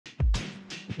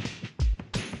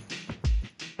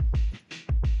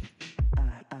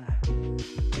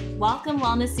Welcome,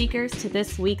 wellness seekers, to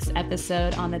this week's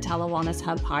episode on the TeleWellness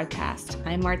Hub podcast.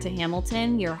 I'm Marta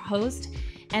Hamilton, your host,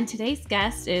 and today's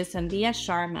guest is Sandhya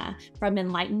Sharma from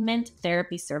Enlightenment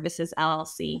Therapy Services,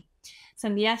 LLC.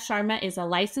 Sandhya Sharma is a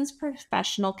licensed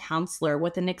professional counselor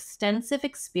with an extensive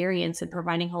experience in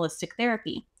providing holistic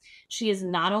therapy. She is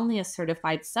not only a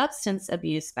certified substance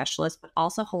abuse specialist, but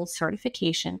also holds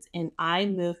certifications in eye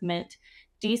movement,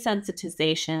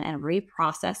 desensitization, and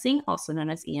reprocessing, also known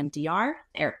as EMDR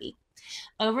therapy.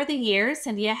 Over the years,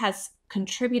 Sandhya has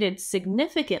contributed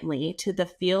significantly to the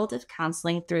field of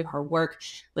counseling through her work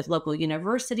with local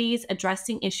universities,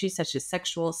 addressing issues such as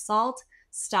sexual assault,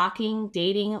 stalking,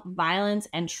 dating, violence,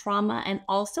 and trauma, and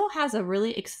also has a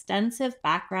really extensive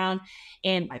background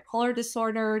in bipolar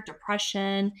disorder,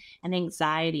 depression, and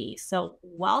anxiety. So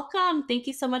welcome. Thank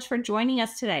you so much for joining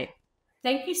us today.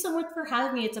 Thank you so much for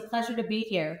having me. It's a pleasure to be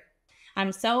here.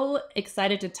 I'm so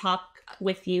excited to talk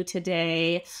with you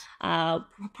today.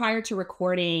 Prior to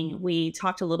recording, we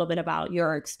talked a little bit about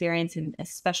your experience and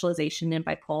specialization in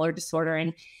bipolar disorder.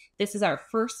 And this is our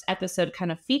first episode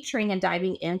kind of featuring and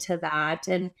diving into that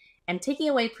and taking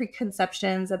away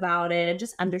preconceptions about it and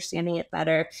just understanding it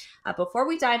better. Before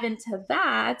we dive into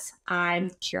that, I'm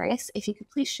curious if you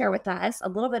could please share with us a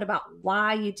little bit about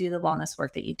why you do the wellness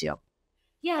work that you do.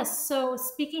 Yes. So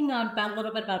speaking about a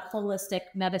little bit about holistic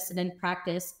medicine and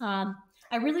practice,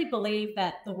 I really believe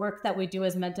that the work that we do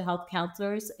as mental health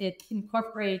counselors, it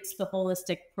incorporates the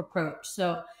holistic approach.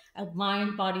 So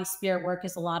mind, body, spirit work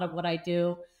is a lot of what I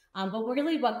do. But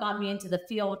really what got me into the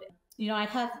field, I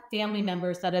have family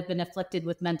members that have been afflicted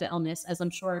with mental illness, as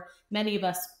I'm sure many of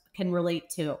us can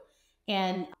relate to.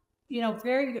 And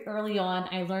very early on,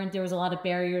 I learned there was a lot of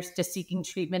barriers to seeking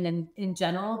treatment in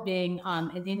general, being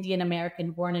an Indian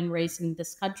American born and raised in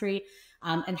this country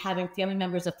and having family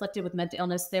members afflicted with mental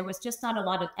illness. There was just not a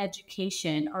lot of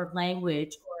education or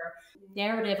language or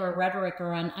narrative or rhetoric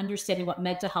around understanding what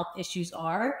mental health issues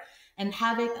are. And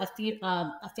having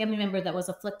a family member that was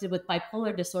afflicted with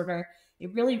bipolar disorder,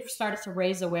 it really started to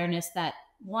raise awareness that,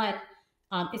 one,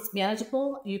 it's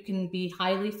manageable. You can be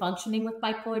highly functioning with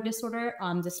bipolar disorder.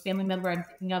 This family member I'm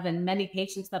thinking of and many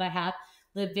patients that I have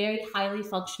live very highly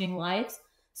functioning lives.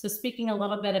 So speaking a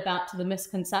little bit about to the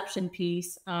misconception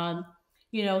piece,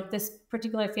 this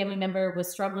particular family member was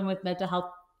struggling with mental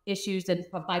health issues and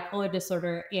bipolar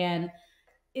disorder, and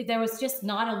there was just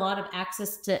not a lot of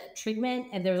access to treatment,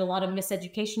 and there was a lot of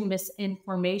miseducation,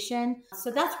 misinformation. So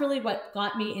that's really what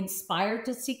got me inspired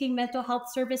to seeking mental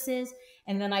health services.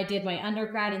 And then I did my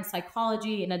undergrad in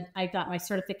psychology, and I got my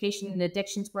certification in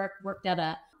addictions work, worked at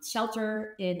a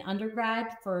shelter in undergrad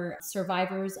for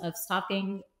survivors of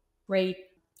stalking, rape,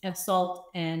 assault,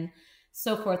 and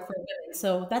so forth for women.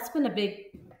 So that's been a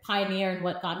big pioneer in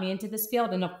what got me into this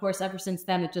field. And of course, ever since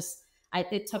then, it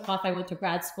took off. I went to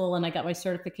grad school and I got my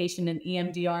certification in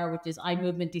EMDR, which is eye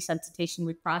movement desensitization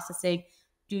reprocessing,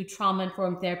 do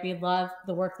trauma-informed therapy, love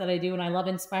the work that I do, and I love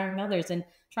inspiring others and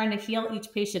trying to heal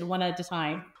each patient one at a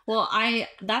time. Well,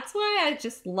 that's why I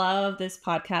just love this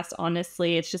podcast,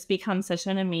 honestly. It's just become such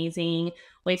an amazing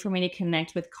way for me to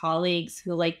connect with colleagues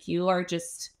who, like you, are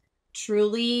just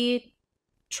truly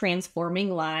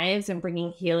transforming lives and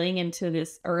bringing healing into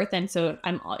this earth. And so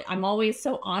I'm always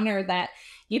so honored that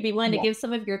you'd be willing to give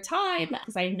some of your time,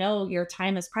 because I know your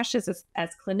time is precious as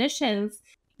clinicians.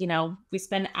 We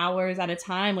spend hours at a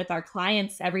time with our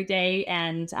clients every day.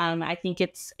 And I think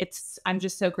I'm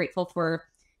just so grateful for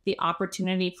the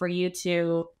opportunity for you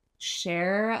to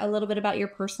share a little bit about your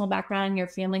personal background, your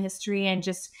family history, and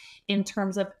just in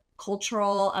terms of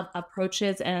cultural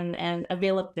approaches and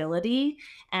availability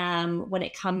when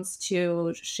it comes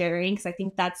to sharing, because I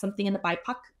think that's something in the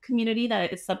BIPOC community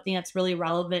that is something that's really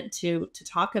relevant to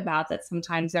talk about, that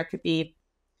sometimes there could be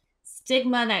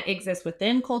stigma that exists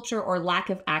within culture or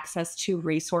lack of access to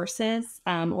resources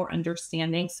or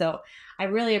understanding. So I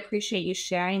really appreciate you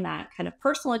sharing that kind of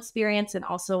personal experience and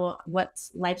also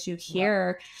what's led you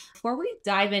here. Before we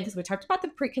dive in, because we talked about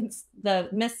the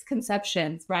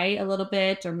misconceptions, right? A little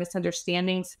bit, or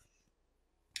misunderstandings.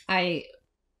 I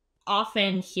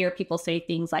often hear people say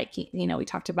things like, we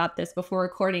talked about this before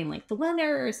recording, like the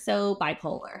winner is so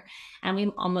bipolar, and we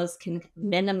almost can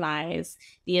minimize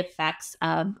the effects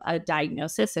of a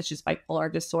diagnosis such as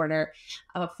bipolar disorder.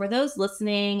 For those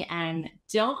listening and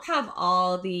don't have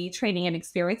all the training and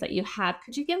experience that you have,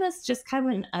 could you give us just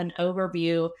kind of an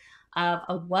overview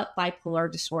of what bipolar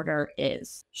disorder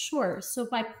is? Sure. So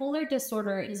bipolar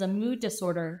disorder is a mood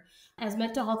disorder. As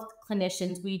mental health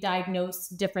clinicians, we diagnose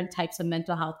different types of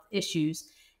mental health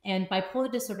issues. And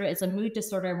bipolar disorder is a mood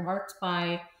disorder marked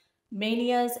by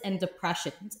manias and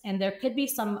depressions. And there could be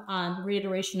some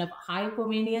reiteration of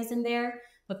hypomanias in there,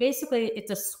 But basically,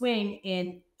 it's a swing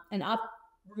in an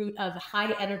uproot of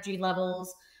high energy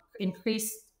levels, increase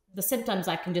the symptoms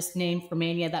I can just name for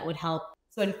mania that would help.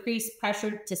 So, increased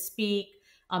pressure to speak,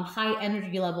 high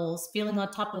energy levels, feeling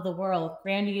on top of the world,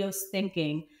 grandiose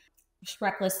thinking,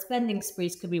 reckless spending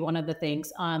sprees could be one of the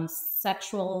things.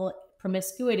 Sexual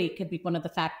promiscuity could be one of the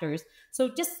factors. So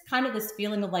just kind of this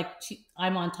feeling of like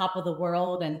I'm on top of the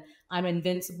world and I'm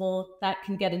invincible, that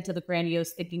can get into the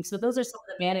grandiose thinking. So those are some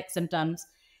of the manic symptoms.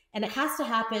 And it has to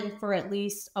happen for at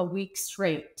least a week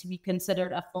straight to be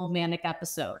considered a full manic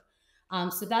episode.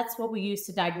 So that's what we use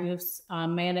to diagnose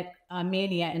manic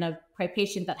mania in a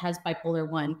patient that has bipolar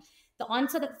 1. The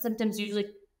onset of the symptoms usually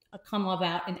come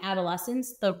about in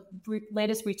adolescence. The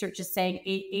latest research is saying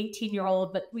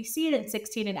 18-year-old, but we see it in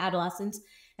 16 in adolescents.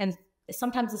 And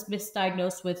sometimes it's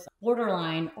misdiagnosed with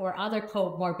borderline or other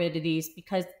comorbidities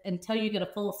because until you get a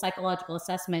full psychological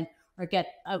assessment or get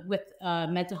with a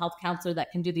mental health counselor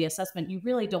that can do the assessment, you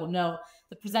really don't know.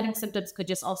 The presenting symptoms could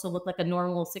just also look like a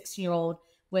normal 16-year-old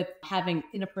with having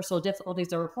interpersonal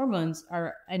difficulties or hormones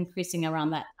are increasing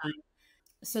around that time.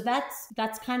 So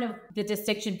that's kind of the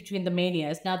distinction between the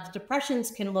manias. Now, the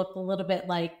depressions can look a little bit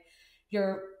like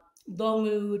your low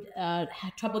mood,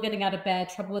 trouble getting out of bed,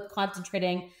 trouble with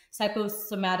concentrating,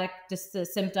 psychosomatic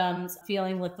symptoms,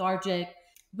 feeling lethargic.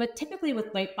 But typically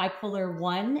with bipolar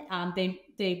 1,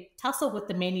 they tussle with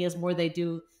the manias more they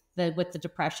do with the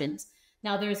depressions.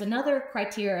 Now, there's another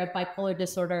criteria of bipolar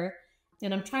disorder,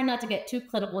 and I'm trying not to get too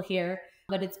clinical here,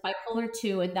 but it's bipolar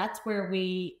 2, and that's where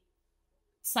we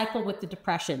cycle with the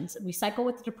depressions. We cycle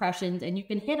with the depressions, and you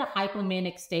can hit a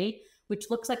hypomanic state, which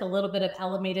looks like a little bit of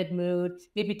elevated mood,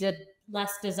 maybe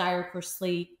less desire for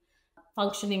sleep,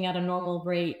 functioning at a normal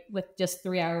rate with just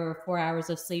 3 hours or 4 hours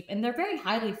of sleep. And they're very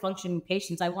highly functioning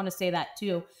patients. I want to say that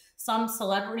too. Some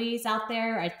celebrities out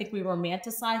there, I think we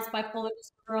romanticize bipolar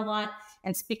disorder a lot,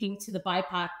 and speaking to the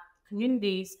BIPOC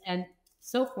communities and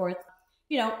so forth,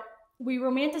 we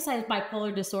romanticize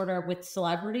bipolar disorder with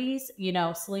celebrities.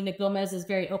 Selena Gomez is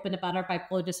very open about her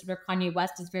bipolar disorder. Kanye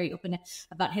West is very open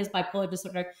about his bipolar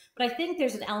disorder. But I think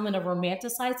there's an element of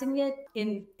romanticizing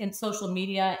it in social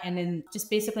media and in just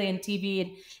basically in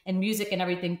TV and music and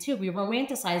everything too. We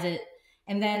romanticize it.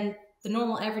 And then the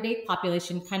normal everyday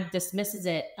population kind of dismisses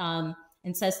it and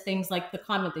says things like the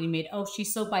comment that you made, oh,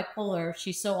 she's so bipolar.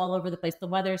 She's so all over the place. The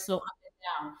weather is so up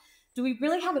and down. Do we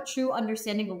really have a true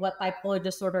understanding of what bipolar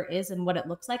disorder is and what it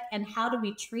looks like? And how do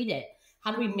we treat it?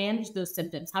 How do we manage those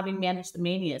symptoms? How do we manage the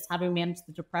manias? How do we manage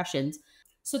the depressions?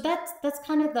 So that's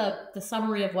kind of the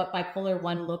summary of what bipolar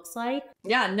 1 looks like.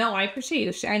 Yeah, no, I appreciate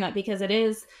you sharing that because it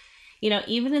is,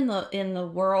 even in the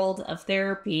world of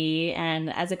therapy, and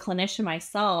as a clinician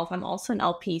myself, I'm also an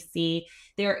LPC,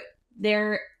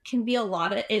 there can be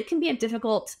it can be a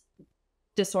difficult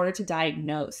disorder to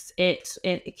diagnose. It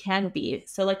can be.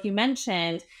 So like you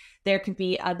mentioned, there could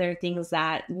be other things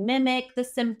that mimic the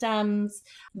symptoms.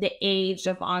 The age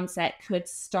of onset could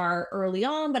start early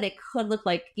on, but it could look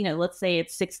like, let's say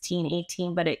it's 16,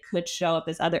 18, but it could show up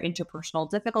as other interpersonal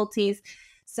difficulties.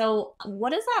 So what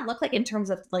does that look like in terms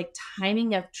of like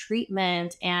timing of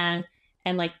treatment and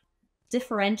like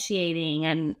differentiating?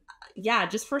 And yeah,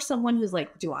 just for someone who's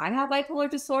like, do I have bipolar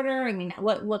disorder? I mean,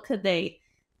 what could they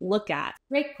look at?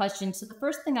 Great question. So the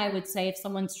first thing I would say if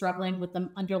someone's struggling with the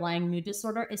underlying mood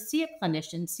disorder is see a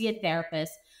clinician, see a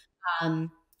therapist,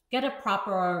 get a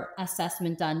proper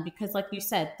assessment done, because like you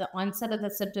said, the onset of the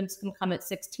symptoms can come at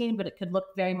 16, but it could look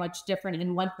very much different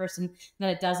in one person than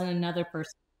it does in another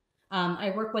person.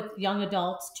 I work with young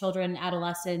adults, children,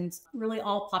 adolescents, really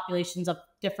all populations of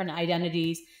different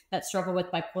identities that struggle with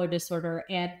bipolar disorder.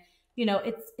 And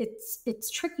it's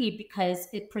tricky because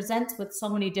it presents with so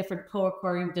many different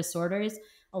co-occurring disorders.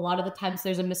 A lot of the times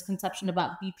there's a misconception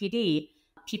about BPD.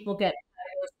 People get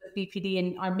diagnosed with BPD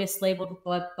and are mislabeled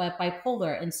by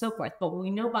bipolar and so forth. But what we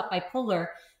know about bipolar,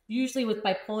 usually with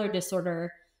bipolar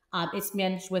disorder, it's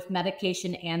managed with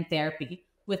medication and therapy.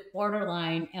 With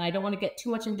borderline, and I don't want to get too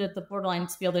much into the borderline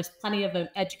spiel, there's plenty of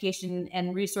education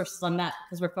and resources on that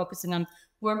because we're focusing on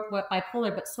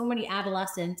bipolar, but so many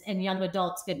adolescents and young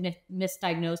adults get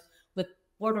misdiagnosed with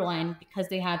borderline because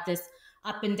they have this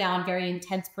up and down, very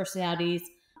intense personalities,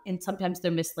 and sometimes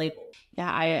they're mislabeled.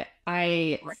 Yeah,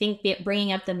 I think that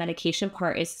bringing up the medication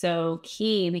part is so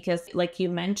key because, like you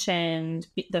mentioned,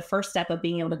 the first step of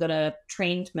being able to go to a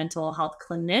trained mental health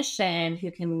clinician who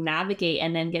can navigate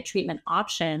and then get treatment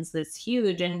options is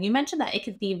huge. And you mentioned that it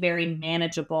could be very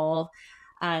manageable.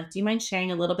 Do you mind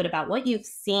sharing a little bit about what you've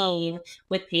seen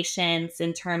with patients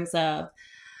in terms of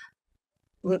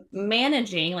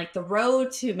managing, like the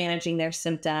road to managing their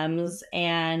symptoms,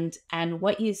 and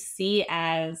what you see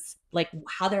as like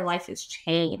how their life has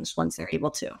changed once they're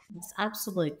able to. Yes,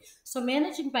 absolutely. So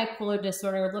managing bipolar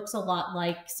disorder looks a lot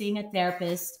like seeing a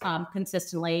therapist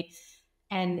consistently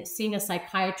and seeing a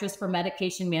psychiatrist for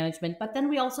medication management. But then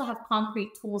we also have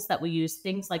concrete tools that we use,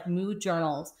 things like mood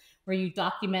journals, where you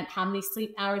document how many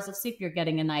sleep hours of sleep you're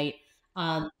getting a night,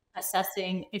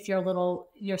 assessing if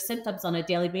your symptoms on a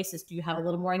daily basis. Do you have a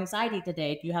little more anxiety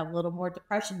today? Do you have a little more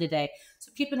depression today? So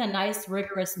keeping a nice,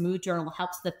 rigorous mood journal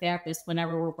helps the therapist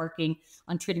whenever we're working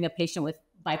on treating a patient with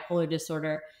bipolar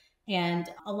disorder. And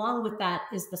along with that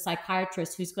is the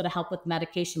psychiatrist who's going to help with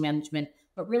medication management.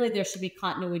 But really, there should be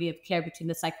continuity of care between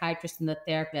the psychiatrist and the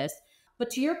therapist. But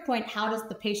to your point, how does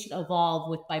the patient evolve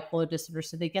with bipolar disorder?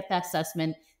 So they get that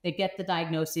assessment, they get the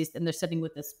diagnosis, and they're sitting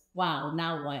with this, wow,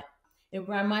 now what? It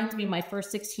reminds me of my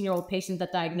first 16-year-old patient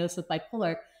that diagnosed with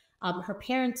bipolar. Her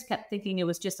parents kept thinking it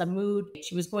was just a mood.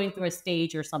 She was going through a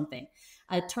stage or something.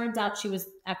 It turns out she was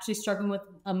actually struggling with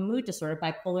a mood disorder,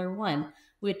 bipolar 1,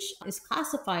 which is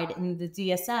classified in the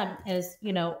DSM as,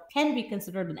 can be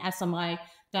considered an SMI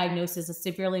diagnosis, a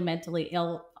severely mentally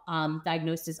ill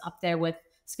diagnosis up there with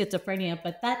schizophrenia.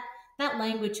 But that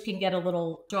language can get a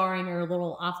little jarring or a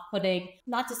little off-putting.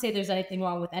 Not to say there's anything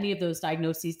wrong with any of those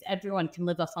diagnoses. Everyone can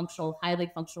live a functional,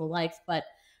 highly functional life. But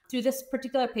through this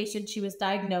particular patient, she was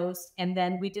diagnosed, and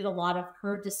then we did a lot of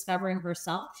her discovering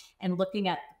herself and looking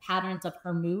at the patterns of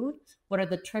her mood. What are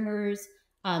the triggers?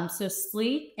 So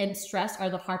sleep and stress are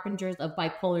the harbingers of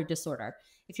bipolar disorder.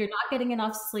 If you're not getting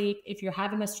enough sleep, if you're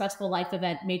having a stressful life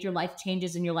event, major life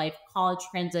changes in your life, college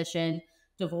transition,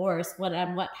 divorce, what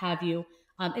have you,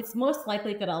 it's most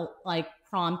likely going to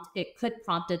could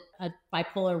prompt a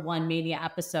bipolar 1 mania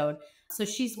episode. So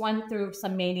she's gone through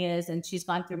some manias and she's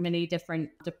gone through many different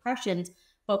depressions.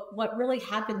 But what really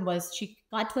happened was she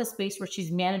got to a space where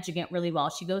she's managing it really well.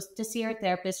 She goes to see her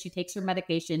therapist, she takes her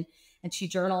medication, and she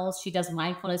journals. She does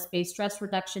mindfulness-based stress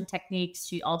reduction techniques.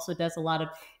 She also does a lot of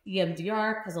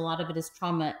EMDR because a lot of it is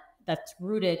trauma that's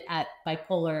rooted at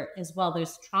bipolar as well.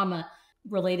 There's trauma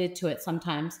related to it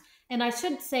sometimes. And I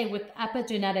should say with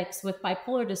epigenetics, with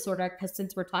bipolar disorder, because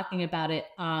since we're talking about it,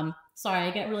 sorry,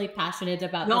 I get really passionate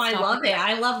about No, this I topic. love it.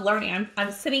 I love learning.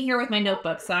 I'm sitting here with my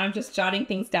notebook, so I'm just jotting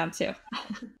things down too.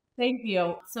 Thank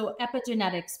you. So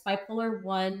epigenetics, bipolar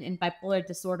 1 and bipolar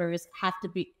disorders have to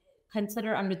be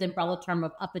considered under the umbrella term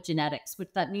of epigenetics, which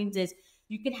that means is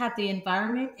you can have the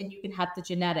environment and you can have the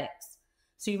genetics.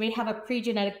 So you may have a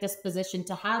pre-genetic disposition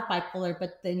to have bipolar,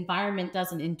 but the environment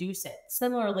doesn't induce it.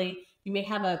 Similarly, you may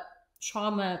have a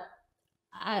trauma,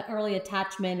 early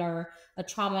attachment, or a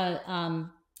trauma,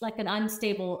 like an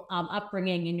unstable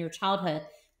upbringing in your childhood,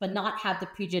 but not have the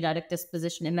pre-genetic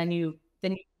disposition, and then you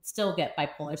still get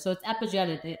bipolar. So it's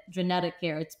epigenetic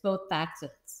here. It's both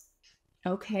facets.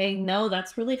 Okay, no,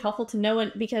 that's really helpful to know.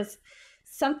 And because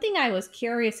something I was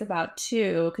curious about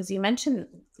too, because you mentioned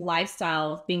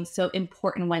lifestyle being so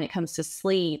important when it comes to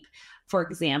sleep, for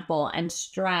example, and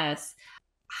stress.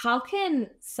 How can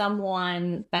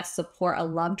someone best support a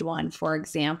loved one, for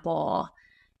example,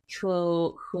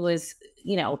 who is,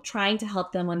 trying to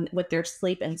help them with their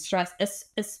sleep and stress,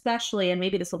 especially, and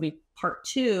maybe this will be part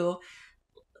two,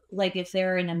 like if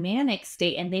they're in a manic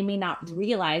state and they may not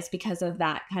realize because of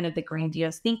that kind of the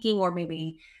grandiose thinking, or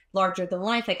maybe larger than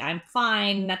life, like I'm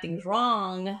fine, nothing's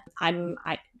wrong.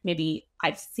 Maybe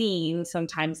I've seen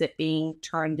sometimes it being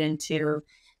turned into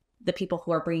the people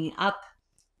who are bringing up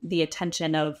the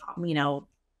attention of,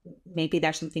 maybe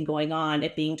there's something going on,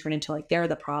 it being turned into like they're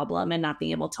the problem and not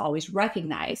being able to always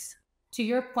recognize. To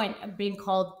your point, being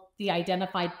called the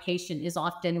identified patient is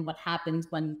often what happens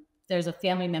when there's a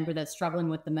family member that's struggling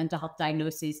with the mental health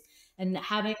diagnosis. And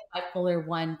having bipolar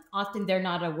 1, often they're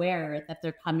not aware that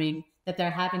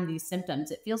they're having these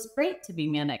symptoms. It feels great to be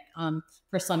manic.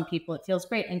 For some people, it feels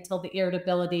great until the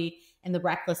irritability and the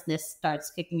recklessness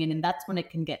starts kicking in. And that's when it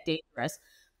can get dangerous.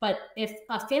 But if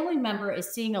a family member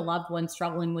is seeing a loved one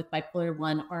struggling with bipolar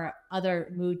 1 or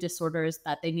other mood disorders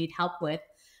that they need help with,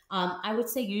 I would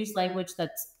say use language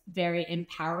that's very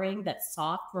empowering, that's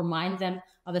soft. Remind them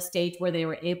of a stage where they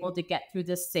were able to get through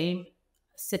this same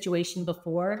situation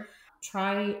before.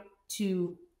 Try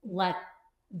to let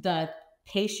the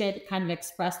patient kind of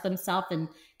express themselves and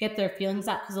get their feelings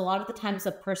out, because a lot of the times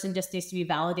a person just needs to be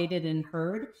validated and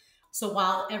heard. So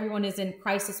while everyone is in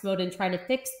crisis mode and trying to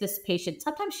fix this patient,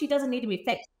 sometimes she doesn't need to be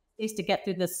fixed. She needs to get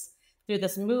through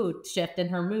this mood shift in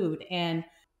her mood. And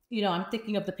I'm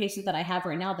thinking of the patient that I have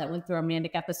right now that went through a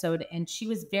manic episode, and she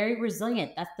was very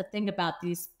resilient. That's the thing about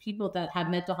these people that have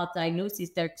mental health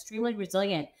diagnoses. They're extremely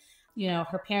resilient.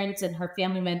 her parents and her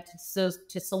family went to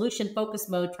solution focus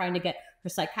mode, trying to get her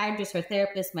psychiatrist, her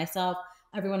therapist, myself,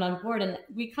 everyone on board. And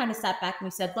we kind of sat back and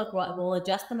we said, look, we'll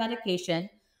adjust the medication.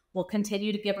 We'll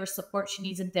continue to give her support she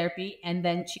needs in therapy. And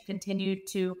then she continued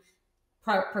to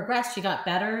progress. She got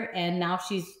better. And now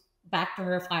she's back to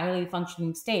her highly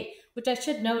functioning state, which I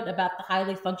should note about the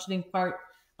highly functioning part.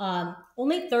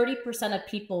 Only 30% of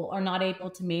people are not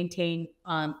able to maintain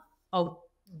a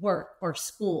work or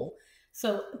school.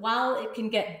 So while it can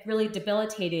get really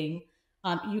debilitating,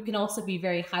 you can also be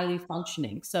very highly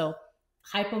functioning. So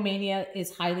hypomania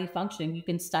is highly functioning. You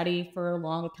can study for a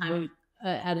long time,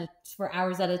 for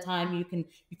hours at a time. You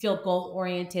feel goal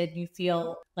oriented. You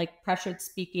feel like pressured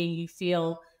speaking. You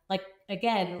feel like,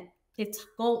 again, it's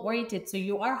goal oriented. So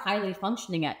you are highly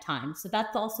functioning at times. So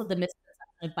that's also the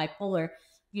misconception of bipolar.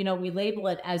 We label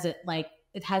it as it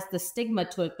has the stigma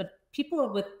to it, but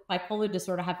people with bipolar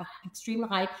disorder have extremely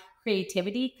high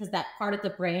creativity because that part of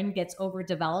the brain gets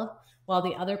overdeveloped, while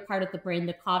the other part of the brain,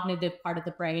 the cognitive part of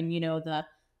the brain, the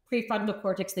prefrontal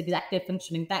cortex, the executive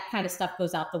functioning, that kind of stuff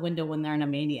goes out the window when they're in a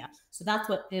mania. So that's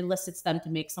what elicits them to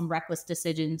make some reckless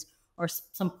decisions or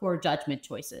some poor judgment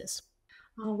choices.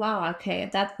 Oh wow, okay.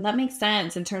 That makes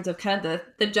sense in terms of kind of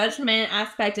the judgment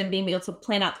aspect and being able to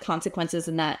plan out the consequences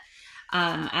in that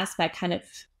aspect. Kind of,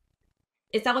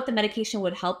 is that what the medication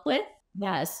would help with?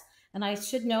 Yes. And I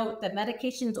should note that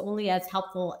medication is only as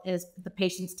helpful as the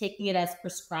patient's taking it as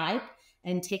prescribed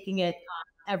and taking it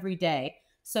every day.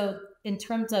 So in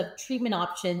terms of treatment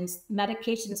options,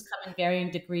 medications come in varying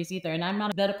degrees either. And I'm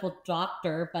not a medical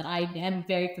doctor, but I am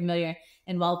very familiar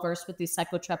and well versed with these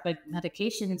psychotropic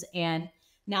medications. And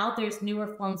now there's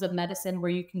newer forms of medicine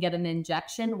where you can get an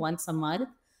injection once a month,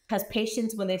 because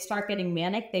patients, when they start getting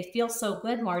manic, they feel so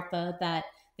good, Martha, that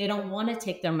they don't want to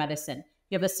take their medicine.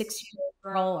 You have a 6-year-old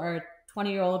girl or a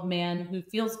 20-year-old man who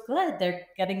feels good. They're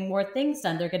getting more things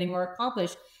done. They're getting more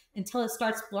accomplished, until it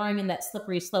starts blurring in that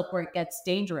slippery slope where it gets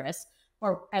dangerous,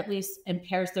 or at least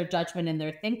impairs their judgment and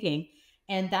their thinking.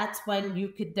 And that's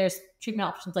when there's treatment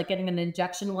options like getting an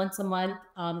injection once a month.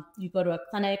 You go to a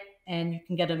clinic and you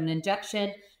can get an injection.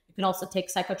 You can also take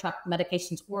psychotropic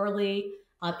medications orally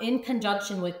in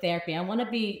conjunction with therapy. I want to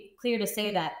be clear to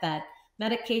say that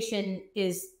medication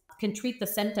can treat the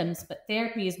symptoms, but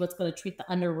therapy is what's going to treat the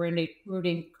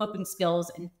underrooting coping skills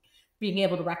and being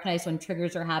able to recognize when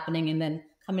triggers are happening, and then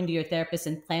coming to your therapist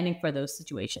and planning for those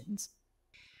situations.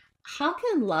 How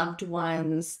can loved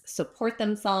ones support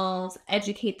themselves,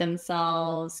 educate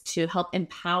themselves to help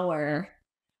empower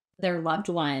their loved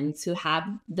ones who have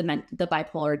the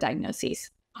bipolar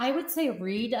diagnoses? I would say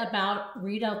read about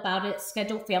it,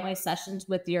 schedule family sessions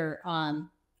with your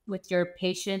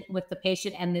patient, with the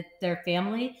patient and their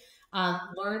family.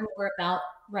 Learn more about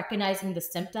recognizing the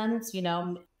symptoms,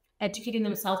 educating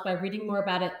themselves by reading more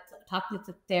about it, talking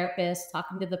to the therapist,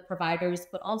 talking to the providers,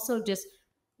 but also just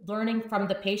learning from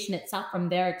the patient itself, from what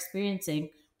they're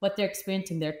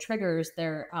experiencing, their triggers,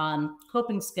 their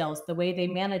coping skills, the way they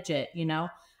manage it.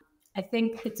 I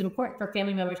think it's important for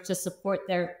family members to support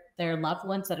their loved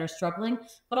ones that are struggling,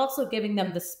 but also giving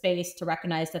them the space to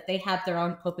recognize that they have their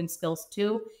own coping skills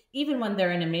too. Even when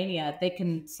they're in a mania, they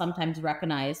can sometimes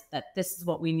recognize that this is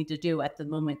what we need to do at the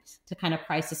moment to kind of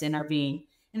crisis intervene.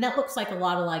 And that looks like a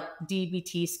lot of like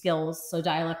DBT skills, so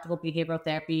dialectical behavioral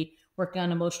therapy, working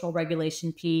on emotional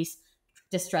regulation piece,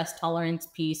 distress tolerance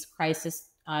piece, crisis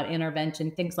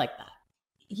intervention, things like that.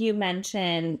 You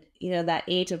mentioned, that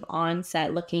age of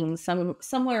onset looking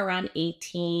somewhere around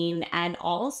 18, and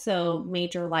also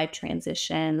major life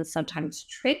transitions, sometimes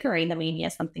triggering the mania,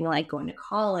 something like going to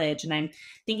college. And I'm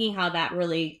thinking how that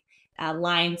really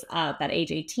lines up at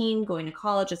age 18, going to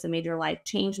college is a major life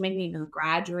change, maybe even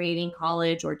graduating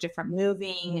college or different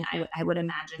moving, I would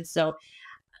imagine. So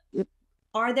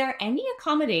are there any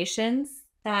accommodations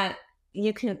that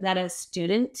that a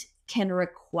student can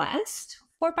request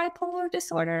for bipolar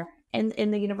disorder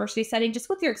in the university setting, just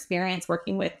with your experience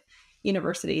working with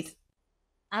universities?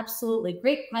 Absolutely.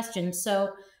 Great question.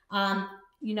 So,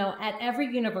 at every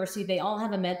university, they all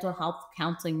have a mental health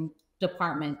counseling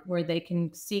department where they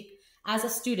can seek, as a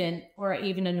student or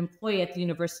even an employee at the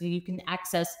university, you can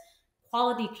access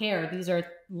quality care. These are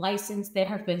licensed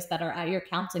therapists that are at your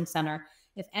counseling center.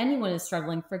 If anyone is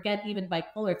struggling, forget even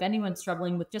bipolar, if anyone's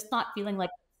struggling with just not feeling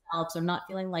like themselves or not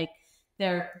feeling like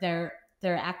they're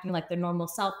acting like their normal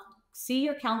self, see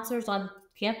your counselors on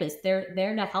campus. They're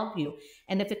there to help you.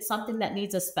 And if it's something that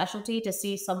needs a specialty, to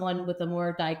see someone with a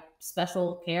more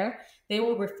special care, they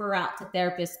will refer out to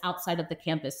therapists outside of the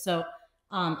campus. So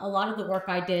a lot of the work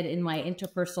I did in my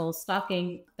interpersonal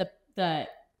stalking, the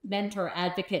mentor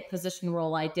advocate position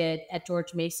role I did at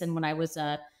George Mason when I was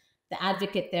a the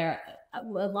advocate there. A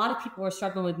lot of people are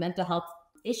struggling with mental health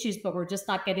issues, but we're just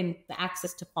not getting the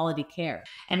access to quality care.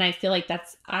 And I feel like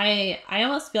I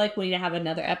almost feel like we need to have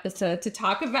another episode to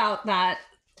talk about that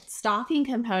stalking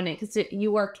component, because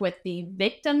you worked with the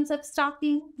victims of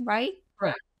stalking, right?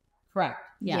 Correct. Correct.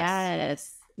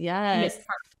 Yes. Yes. Intimate Yes.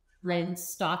 partner,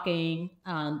 stalking.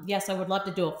 Yes, I would love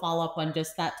to do a follow up on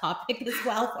just that topic as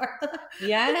well.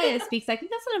 Yes, because I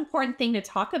think that's an important thing to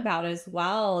talk about as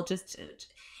well. Just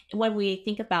when we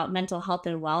think about mental health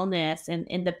and wellness and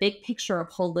in the big picture of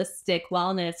holistic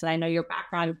wellness, and I know your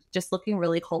background just looking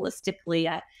really holistically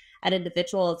at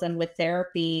individuals and with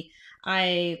therapy,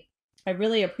 I I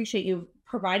really appreciate you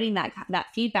providing that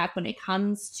feedback when it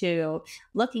comes to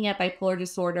looking at bipolar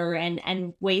disorder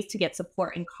and ways to get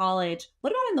support in college.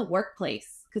 What about in the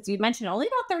workplace? Because you mentioned only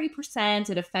about 30%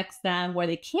 it affects them where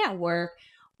they can't work.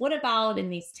 What about in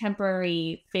these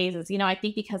temporary phases? I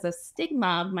think because of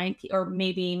stigma might or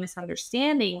maybe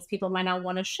misunderstandings, people might not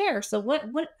want to share. So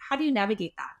how do you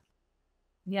navigate that?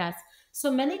 Yes.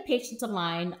 So many patients of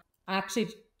mine actually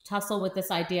tussle with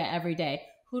this idea every day.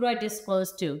 Who do I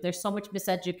disclose to? There's so much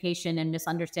miseducation and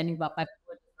misunderstanding about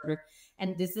bipolar disorder.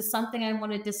 And is this something I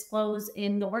want to disclose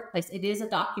in the workplace? It is a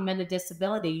documented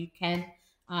disability. You can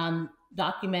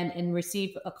document and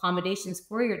receive accommodations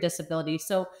for your disability.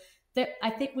 So I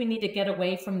think we need to get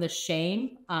away from the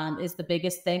shame. Is the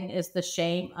biggest thing is the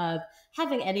shame of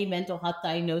having any mental health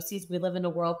diagnoses. We live in a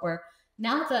world where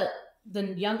now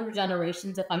the younger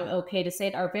generations, if I'm okay to say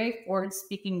it, are very forward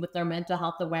speaking with their mental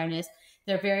health awareness.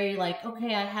 They're very like,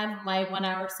 okay, I have my 1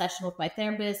 hour session with my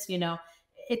therapist.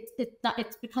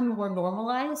 It's becoming more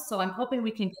normalized. So I'm hoping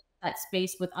we can get that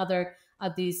space with other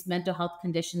of these mental health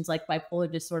conditions like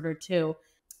bipolar disorder too,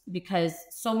 because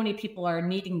so many people are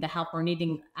needing the help or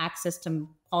needing access to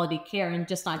quality care and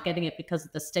just not getting it because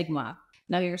of the stigma.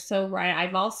 No, you're so right.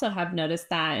 I've also have noticed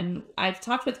that, and I've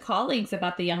talked with colleagues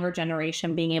about the younger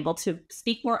generation being able to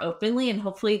speak more openly, and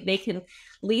hopefully they can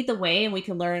lead the way, and we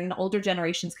can learn. Older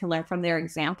generations can learn from their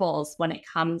examples when it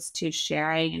comes to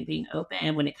sharing and being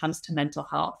open when it comes to mental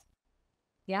health.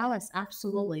 Yes,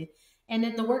 absolutely. And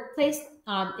in the workplace,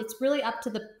 it's really up to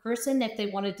the person if they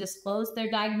want to disclose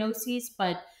their diagnoses.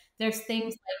 But there's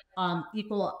things like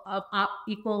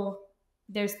equal.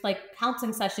 There's like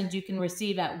counseling sessions you can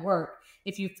receive at work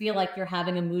if you feel like you're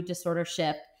having a mood disorder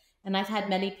shift. And I've had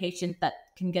many patients that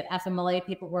can get FMLA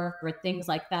paperwork or things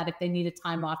like that if they need a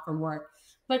time off from work.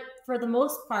 But for the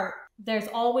most part, there's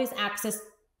always access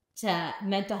to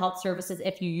mental health services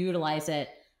if you utilize it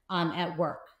at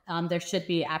work. There should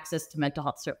be access to mental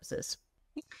health services.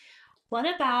 What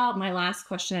about my last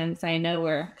questions? I know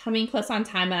we're coming close on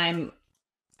time, and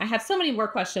I have so many more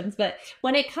questions, but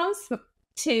when it comes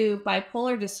to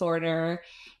bipolar disorder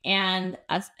and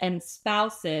us and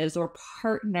spouses or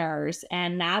partners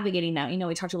and navigating that,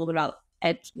 we talked a little bit about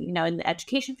in the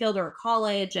education field or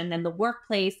college and then the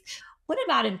workplace. What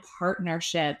about in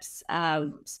partnerships?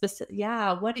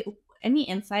 Yeah. Any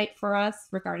insight for us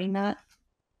regarding that?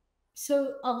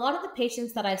 So, a lot of the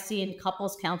patients that I see in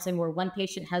couples counseling, where one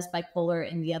patient has bipolar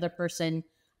and the other person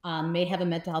may have a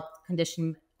mental health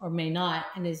condition or may not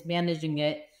and is managing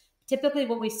it, typically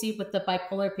what we see with the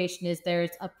bipolar patient is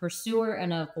there's a pursuer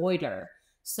and a avoider.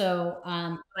 So,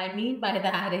 what I mean by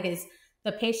that is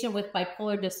the patient with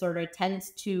bipolar disorder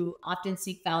tends to often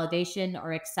seek validation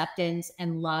or acceptance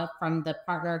and love from the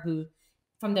partner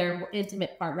from their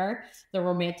intimate partner, the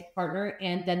romantic partner,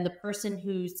 and then the person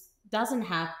who doesn't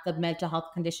have the mental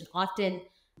health condition often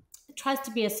tries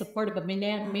to be as supportive, but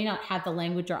may not have the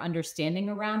language or understanding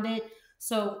around it.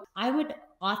 So I would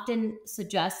often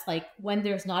suggest, like when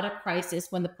there's not a crisis,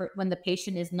 when the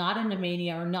patient is not in a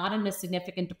mania or not in a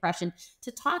significant depression,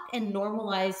 to talk and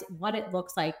normalize what it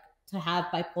looks like to have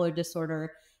bipolar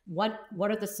disorder. What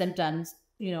are the symptoms?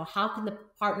 How can the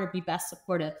partner be best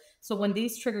supportive? So when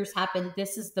these triggers happen,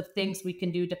 this is the things we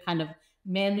can do to kind of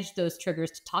manage those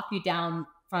triggers to talk you down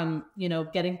from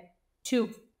getting too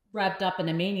wrapped up in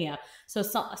a mania. So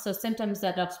symptoms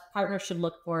that a partner should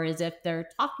look for is if they're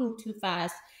talking too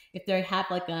fast, if they have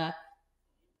like a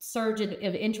surge of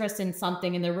interest in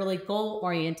something and they're really goal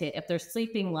oriented, if they're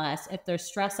sleeping less, if their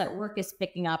stress at work is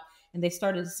picking up and they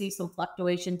started to see some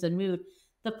fluctuations in mood,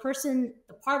 the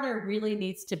partner really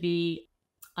needs to be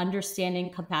understanding,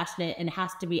 compassionate, and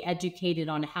has to be educated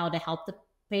on how to help the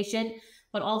patient,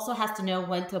 but also has to know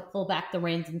when to pull back the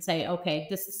reins and say, okay,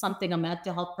 this is something a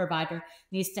mental health provider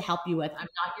needs to help you with. I'm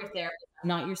not your therapist, I'm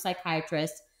not your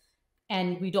psychiatrist,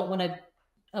 and we don't want to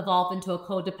evolve into a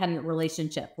codependent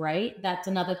relationship, right? That's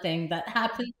another thing that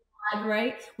happens.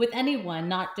 right? With anyone,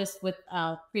 not just with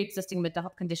pre-existing mental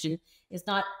health condition,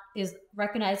 is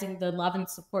recognizing the love and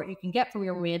support you can get from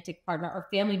your romantic partner or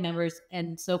family members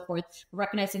and so forth.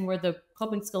 Recognizing where the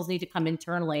coping skills need to come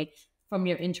internally from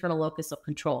your internal locus of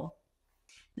control.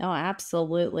 No,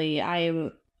 absolutely.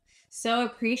 I'm so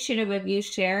appreciative of you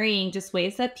sharing just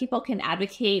ways that people can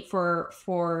advocate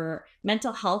for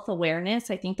mental health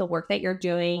awareness. I think the work that you're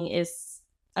doing is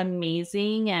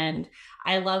amazing, and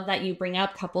I love that you bring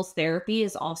up couples therapy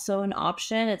is also an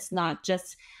option. It's not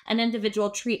just an individual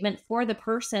treatment for the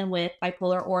person with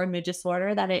bipolar or a mood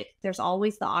disorder, that there's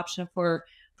always the option for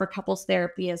couples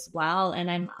therapy as well. And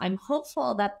I'm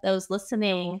hopeful that those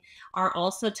listening are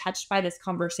also touched by this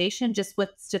conversation, just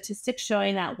with statistics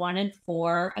showing that 1 in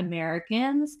 4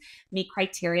 Americans meet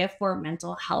criteria for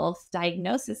mental health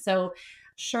diagnosis. So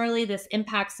surely this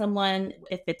impacts someone.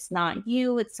 If it's not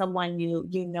you, it's someone you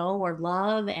know or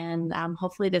love. And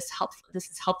hopefully this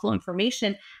is helpful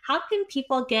information. How can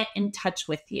people get in touch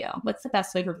with you? What's the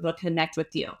best way for people to connect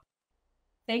with you?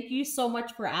 Thank you so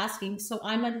much for asking. So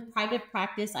I'm a private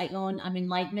practice. I'm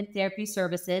Enlightenment Therapy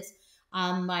Services.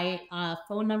 My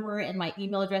phone number and my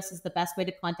email address is the best way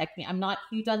to contact me. I'm not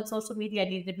huge on social media. I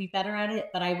need to be better at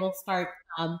it, but I will start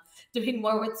doing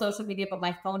more with social media. But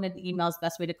my phone and email is the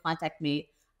best way to contact me.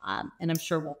 And I'm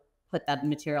sure we'll put that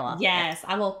material out there. Yes,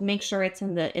 I will make sure it's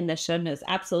in the show notes.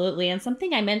 Absolutely. And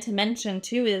something I meant to mention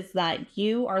too is that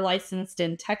you are licensed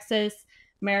in Texas,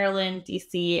 Maryland,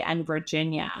 DC, and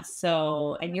Virginia.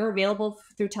 So, and you're available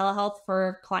through telehealth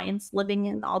for clients living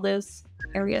in all those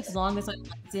areas. As long as I'm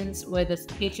licensed with a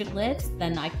patient list,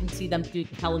 then I can see them through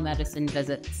telemedicine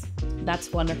visits.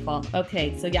 That's wonderful.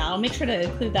 Okay, so yeah, I'll make sure to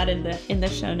include that in the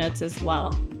show notes as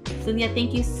well. So yeah,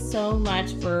 thank you so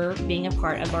much for being a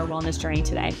part of our wellness journey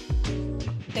today.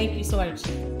 Thank you so much.